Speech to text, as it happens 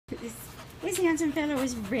His handsome fellow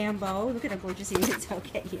is Rambo. Look at how gorgeous he is.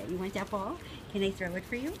 Okay, yeah, you want that ball? Can I throw it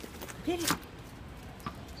for you? Get it.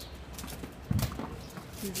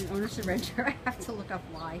 He's an owner surrender. I have to look up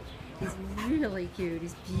why. He's really cute.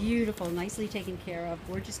 He's beautiful, nicely taken care of,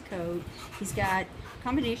 gorgeous coat. He's got a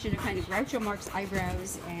combination of kind of Groucho Marx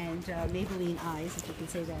eyebrows and Maybelline eyes, if you can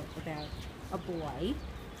say that about a boy.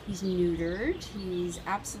 He's neutered. He's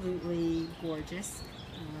absolutely gorgeous.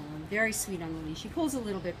 Very sweet on the leash. He pulls a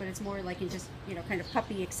little bit, but it's more like in just, you know, kind of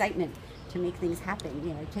puppy excitement to make things happen.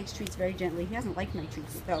 You know, he takes treats very gently. He doesn't like my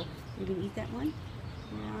treats, though. You can eat that one?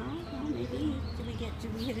 Yeah, well, maybe.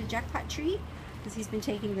 Did we hit a jackpot treat? Because he's been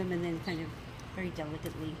taking them and then kind of very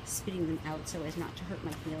delicately spitting them out so as not to hurt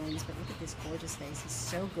my feelings. But look at this gorgeous face. He's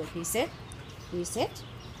so good. Can you sit? Can you sit?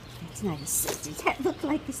 That's not a sit. Does that look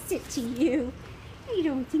like a sit to you? I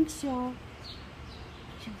don't think so.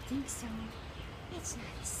 I don't think so. It's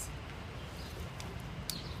nice.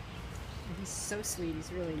 He's so sweet.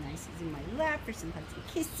 He's really nice. He's in my lap for some hugs and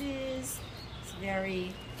kisses. He's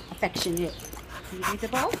very affectionate. Can you get the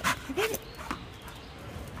ball? Get it.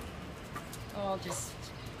 All just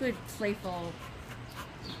good, playful,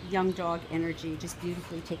 young dog energy. Just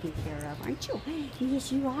beautifully taken care of, aren't you?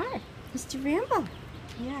 Yes, you are, Mr. Rambo.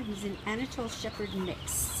 Yeah, he's an Anatole Shepherd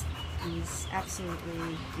mix. He's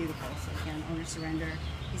absolutely beautiful. So again, owner surrender.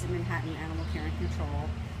 He's a Manhattan Animal Care and Control.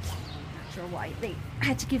 I'm not sure why they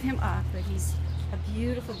had to give him up, but he's a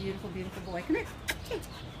beautiful, beautiful, beautiful boy. Come here. Kid.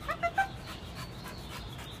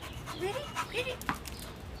 Ready? Ready?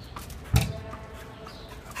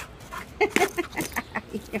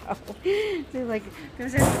 You know, so like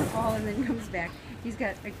goes after the ball and then comes back. He's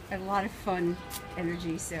got a lot of fun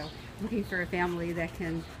energy, so looking for a family that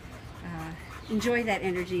can enjoy that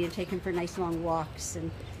energy and take him for nice long walks.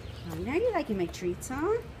 And now you like him make treats,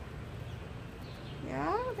 huh?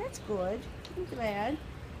 Yeah, that's good. I'm glad.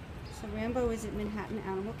 So Rambo is at Manhattan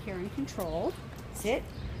Animal Care and Control. Sit.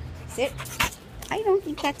 Sit. I don't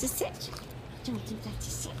think that's a sit. I don't think that's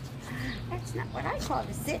a sit. That's not what I call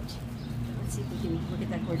a sit. Let's see if we can look at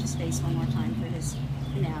that gorgeous face one more time for his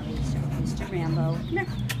finale. So Mr. Rambo. Come here.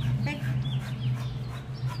 Hey.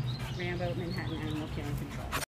 Rambo, Manhattan Animal Care and Control.